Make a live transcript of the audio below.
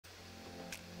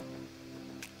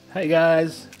Hey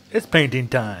guys, it's painting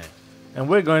time, and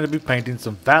we're going to be painting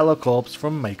some Valour Korps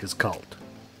from Maker's Cult.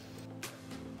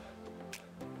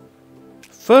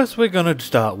 First we're going to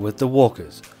start with the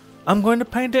walkers. I'm going to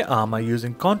paint their armor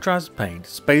using contrast paint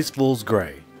Space Fool's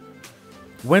Grey.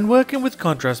 When working with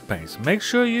contrast paints, make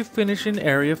sure you finish an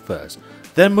area first,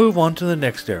 then move on to the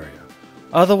next area.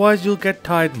 Otherwise you'll get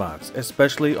tide marks,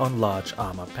 especially on large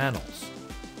armor panels.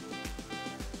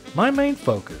 My main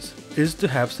focus is to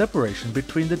have separation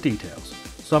between the details,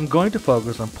 so I'm going to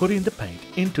focus on putting the paint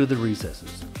into the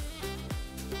recesses.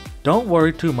 Don't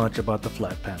worry too much about the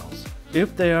flat panels,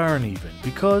 if they are uneven,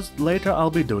 because later I'll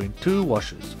be doing 2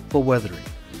 washes for weathering,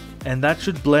 and that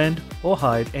should blend or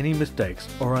hide any mistakes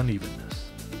or unevenness.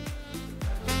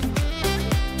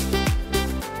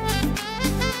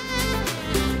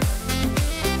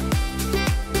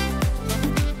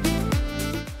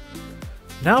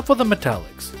 Now for the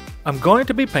metallics. I'm going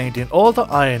to be painting all the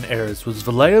iron areas with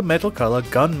Valour Metal Color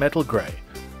Gunmetal Grey.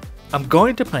 I'm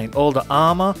going to paint all the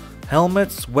armor,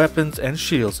 helmets, weapons and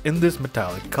shields in this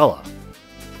metallic color.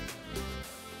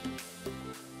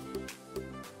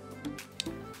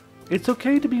 It's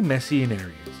okay to be messy in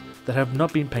areas that have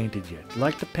not been painted yet,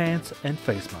 like the pants and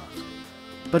face mask,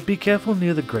 but be careful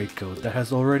near the greatcoat that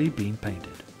has already been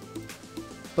painted.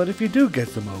 But if you do get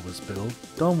some overspill,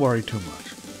 don't worry too much.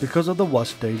 Because of the wash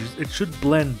stages, it should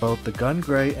blend both the gun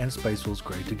grey and Space Fool's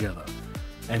Grey together,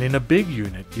 and in a big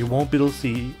unit you won't be able to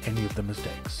see any of the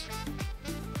mistakes.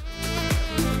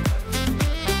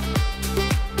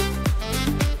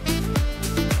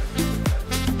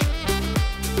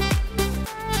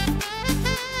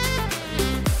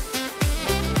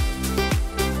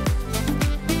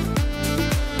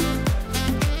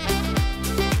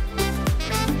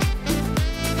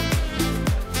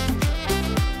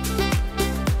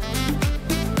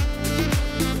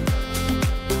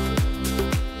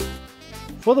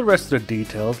 For the rest of the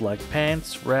details like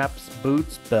pants, wraps,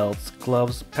 boots, belts,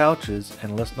 gloves, pouches,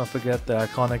 and let's not forget the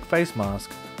iconic face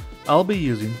mask, I'll be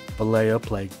using Valour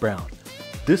Plague Brown.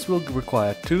 This will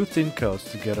require 2 thin coats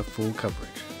to get a full coverage.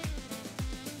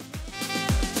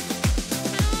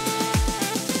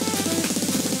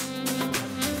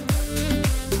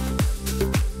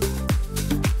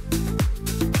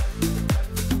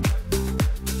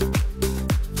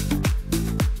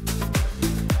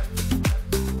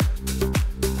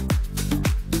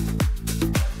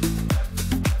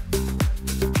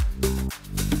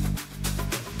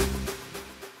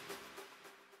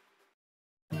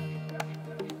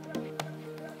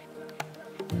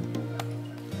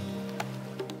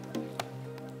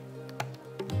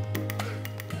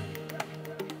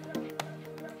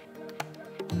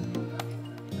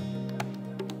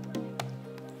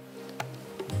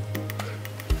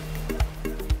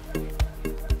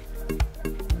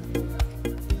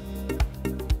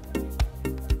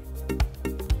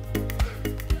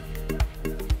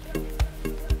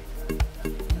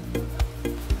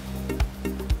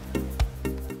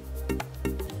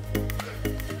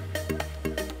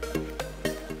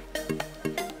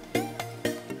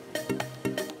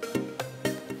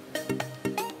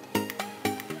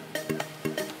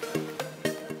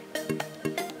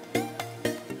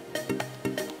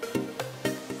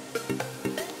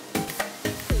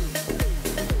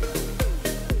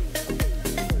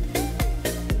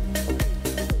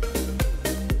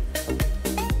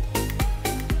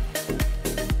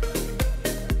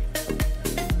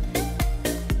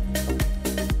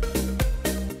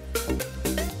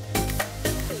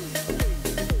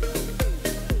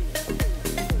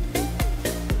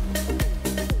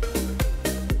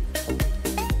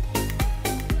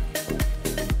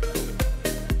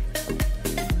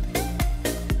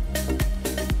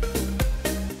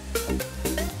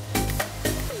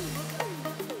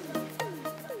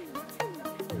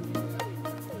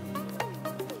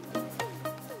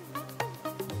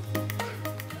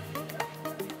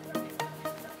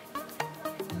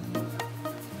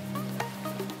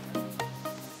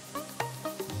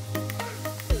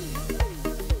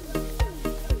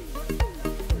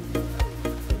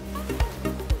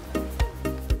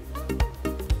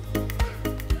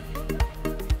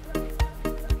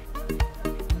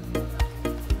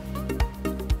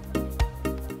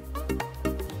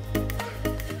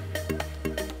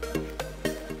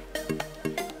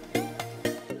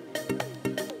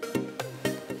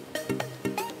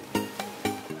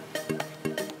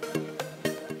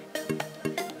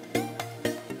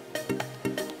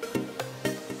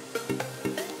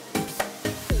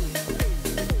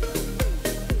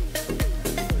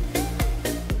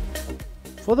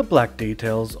 For the black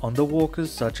details on the walkers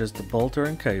such as the bolter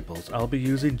and cables, I'll be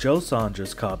using Joe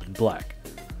Sanger's Carbon Black.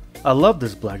 I love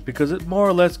this black because it more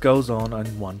or less goes on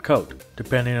in one coat,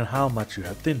 depending on how much you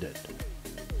have thinned it.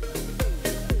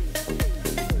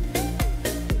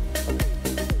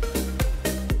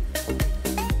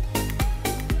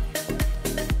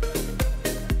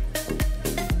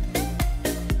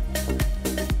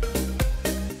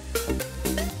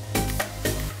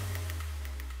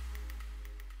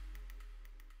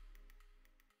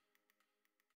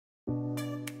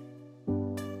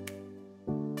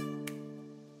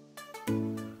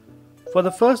 For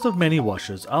the first of many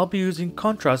washes, I'll be using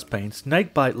contrast paint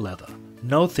snakebite leather,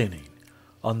 no thinning,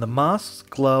 on the masks,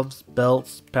 gloves,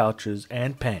 belts, pouches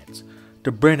and pants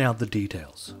to bring out the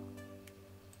details.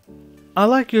 I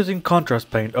like using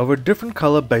contrast paint over different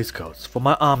color base coats for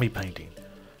my army painting,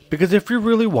 because if you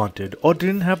really wanted or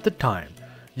didn't have the time,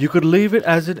 you could leave it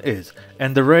as it is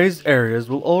and the raised areas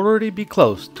will already be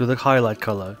close to the highlight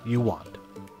color you want.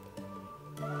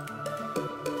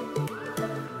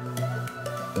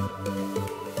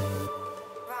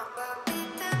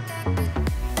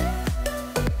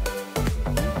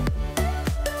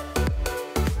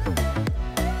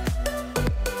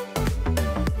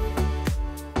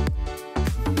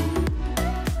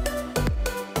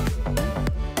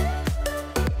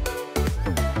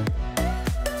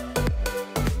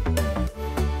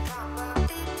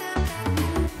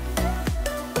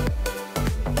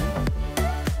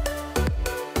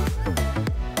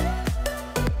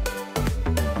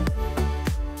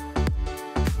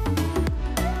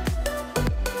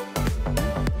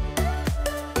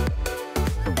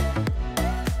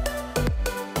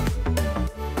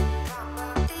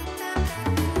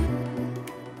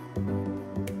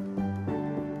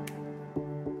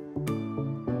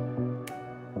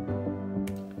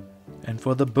 And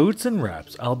for the boots and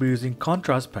wraps, I'll be using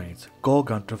contrast paints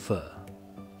Gorgunter Fur.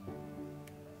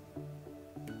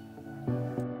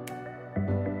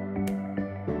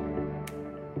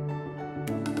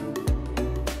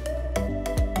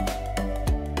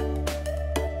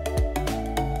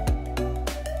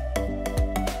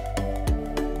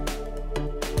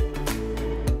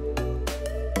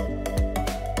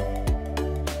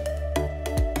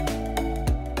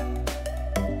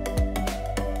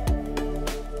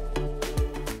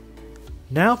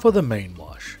 Now for the main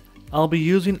wash. I'll be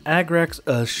using Agrax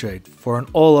Earthshade for an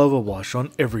all-over wash on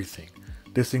everything.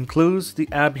 This includes the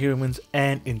Abhumans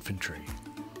and Infantry.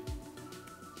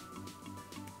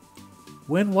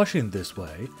 When washing this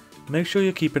way, make sure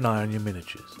you keep an eye on your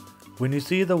miniatures. When you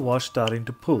see the wash starting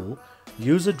to pool,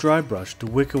 use a dry brush to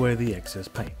wick away the excess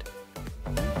paint.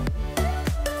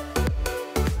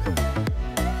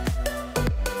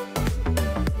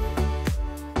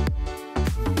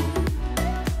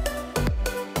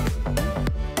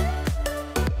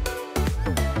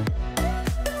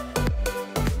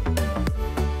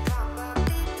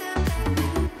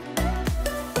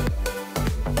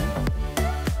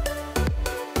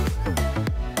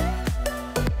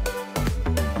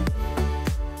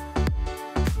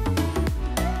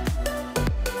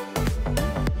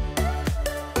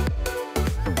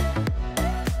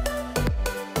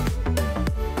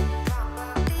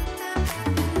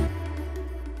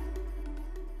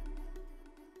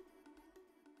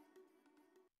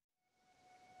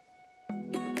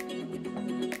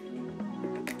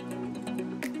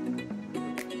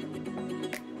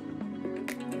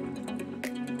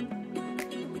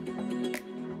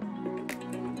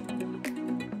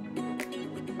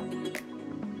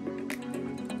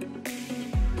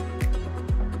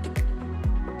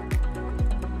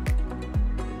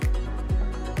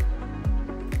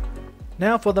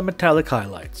 Now for the metallic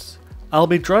highlights. I'll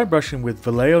be dry brushing with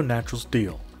Vallejo Natural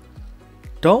Steel.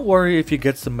 Don't worry if you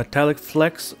get some metallic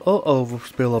flecks or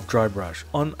overspill of dry brush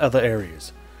on other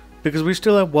areas, because we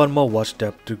still have one more wash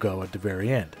step to go at the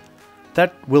very end.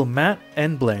 That will matte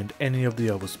and blend any of the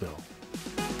overspill.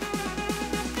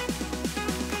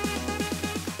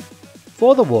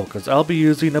 For the walkers, I'll be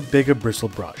using a bigger bristle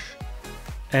brush.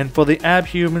 And for the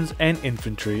Abhumans and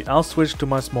Infantry, I'll switch to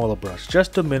my smaller brush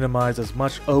just to minimize as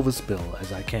much overspill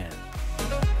as I can.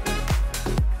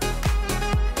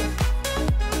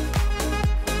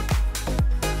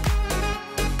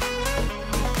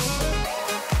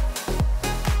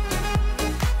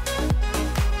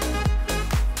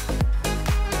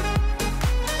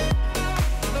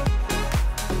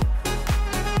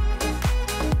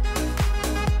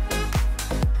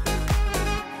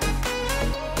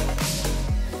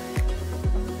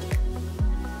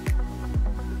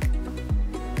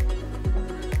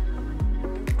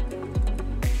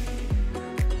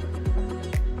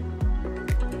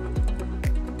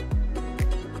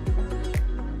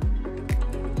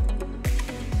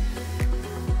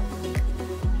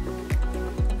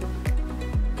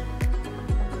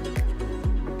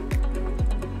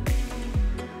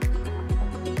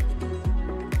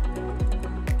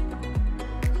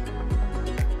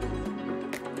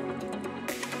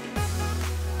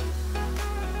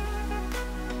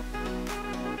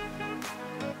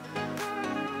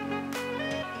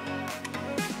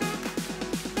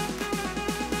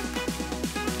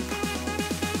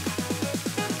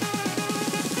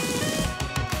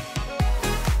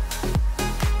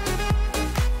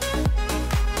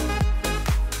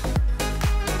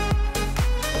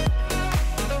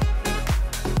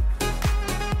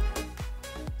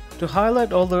 To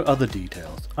highlight all the other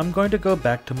details, I'm going to go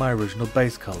back to my original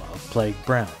base color of Plague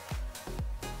Brown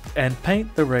and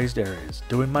paint the raised areas,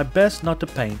 doing my best not to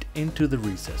paint into the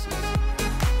recesses.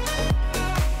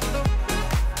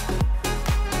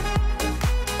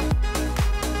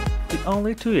 The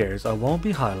only two areas I won't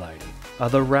be highlighting are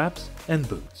the wraps and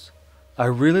boots. I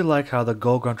really like how the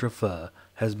Gorgontra fur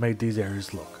has made these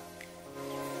areas look.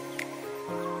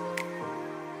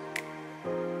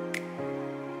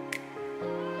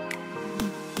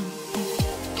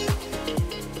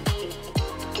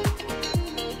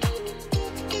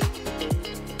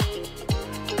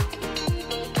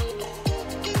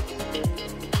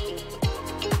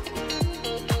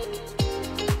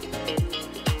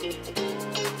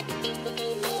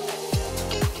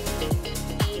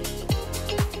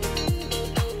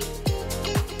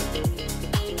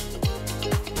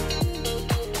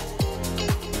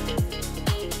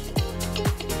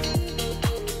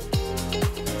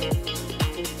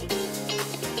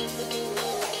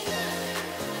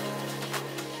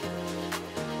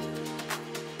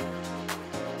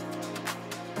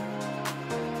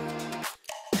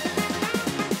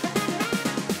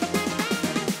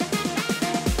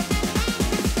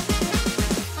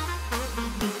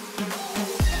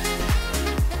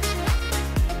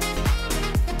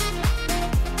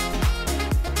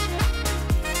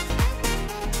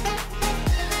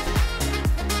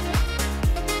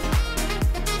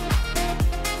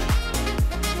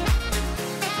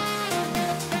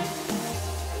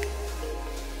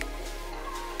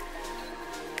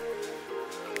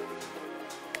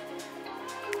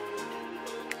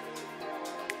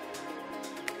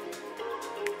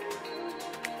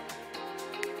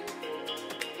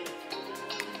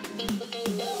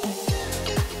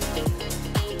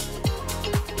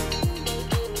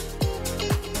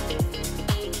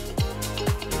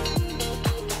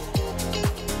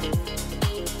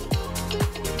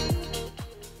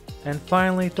 And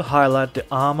finally, to highlight the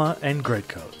armor and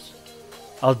greatcoats,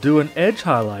 I'll do an edge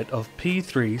highlight of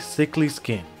P3 Sickly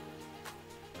Skin.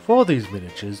 For these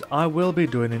miniatures, I will be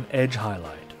doing an edge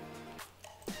highlight.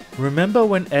 Remember,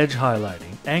 when edge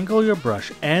highlighting, angle your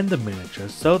brush and the miniature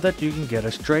so that you can get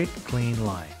a straight, clean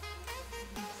line.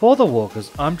 For the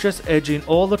walkers, I'm just edging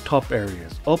all the top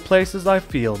areas or places I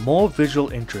feel more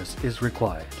visual interest is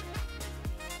required.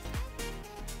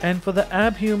 And for the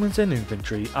Abhumans and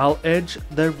Infantry, I'll edge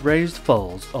the raised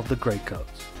folds of the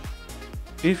greatcoats.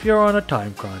 If you're on a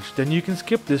time crunch, then you can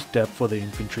skip this step for the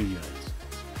infantry units,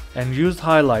 and use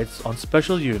highlights on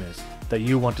special units that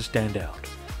you want to stand out.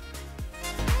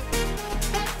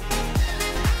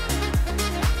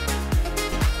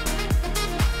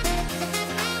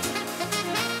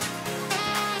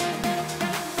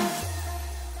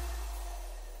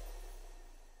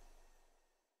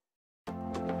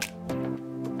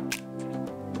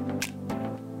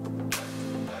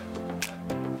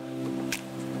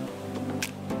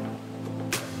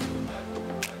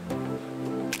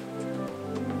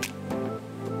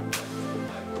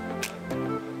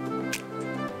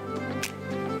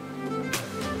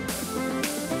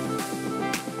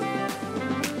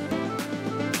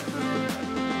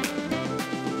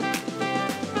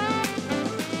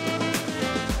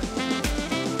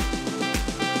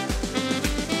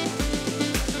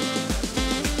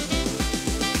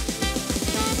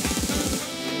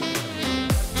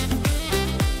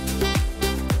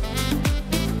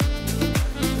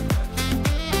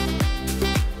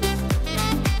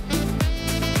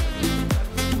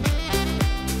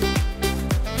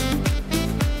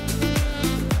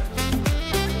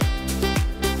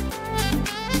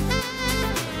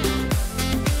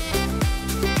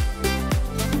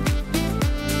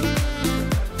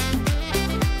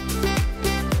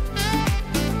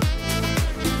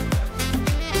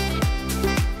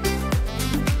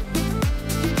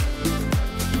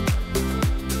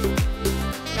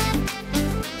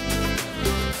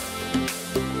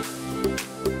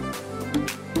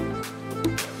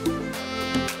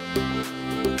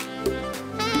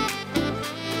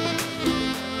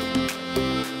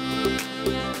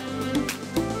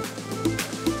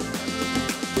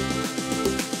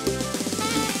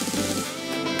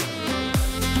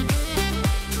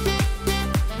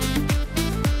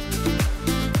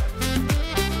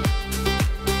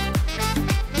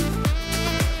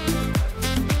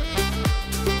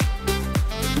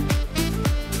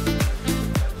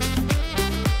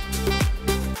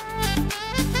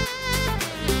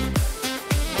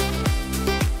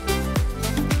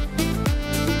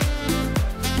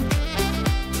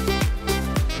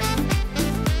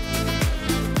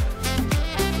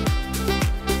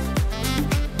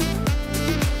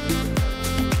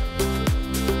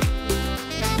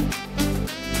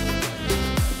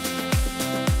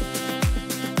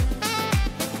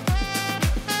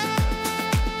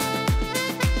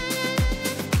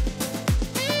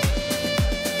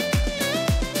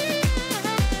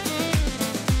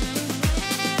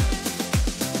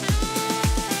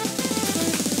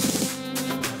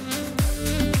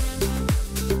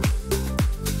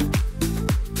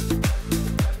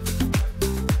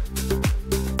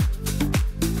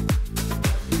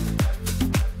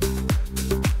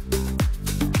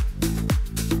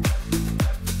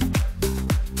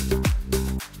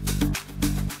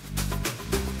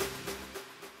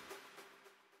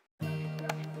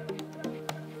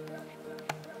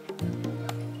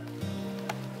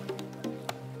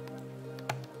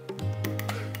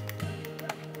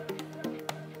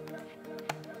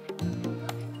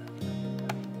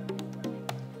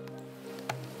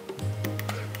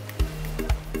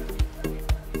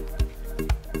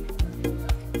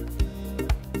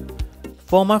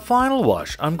 For my final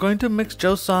wash, I'm going to mix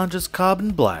Joe Sanja's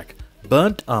Carbon Black,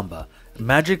 Burnt Umber,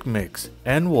 Magic Mix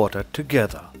and water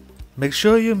together. Make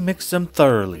sure you mix them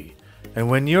thoroughly, and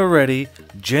when you're ready,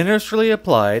 generously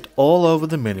apply it all over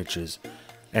the miniatures,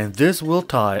 and this will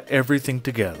tie everything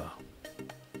together.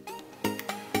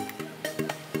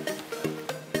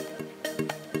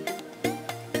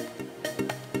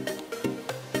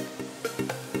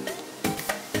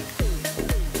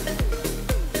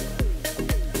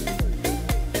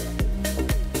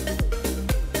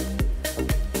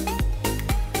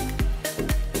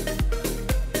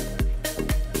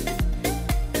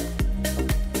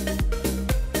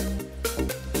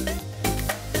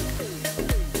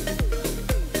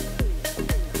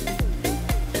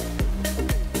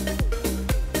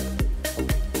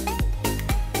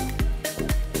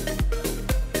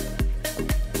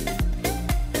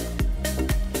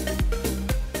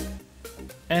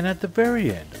 And at the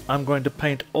very end, I'm going to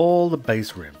paint all the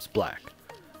base rims black,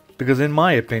 because in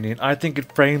my opinion, I think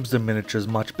it frames the miniatures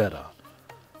much better.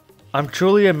 I'm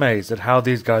truly amazed at how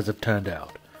these guys have turned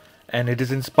out, and it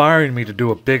is inspiring me to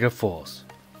do a bigger force.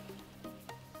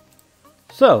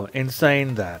 So, in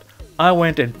saying that, I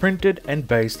went and printed and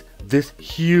based this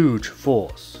huge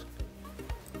force.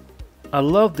 I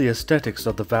love the aesthetics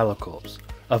of the Valour Korps,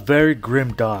 a very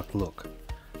grim dark look.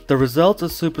 The results are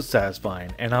super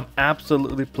satisfying, and I'm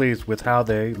absolutely pleased with how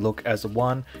they look as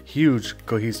one huge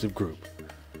cohesive group.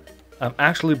 I'm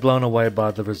actually blown away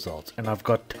by the results, and I've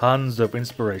got tons of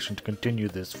inspiration to continue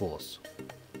this force.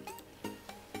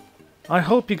 I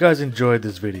hope you guys enjoyed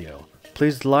this video.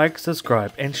 Please like,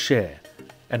 subscribe and share,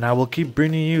 and I will keep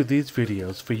bringing you these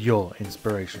videos for your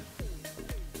inspiration.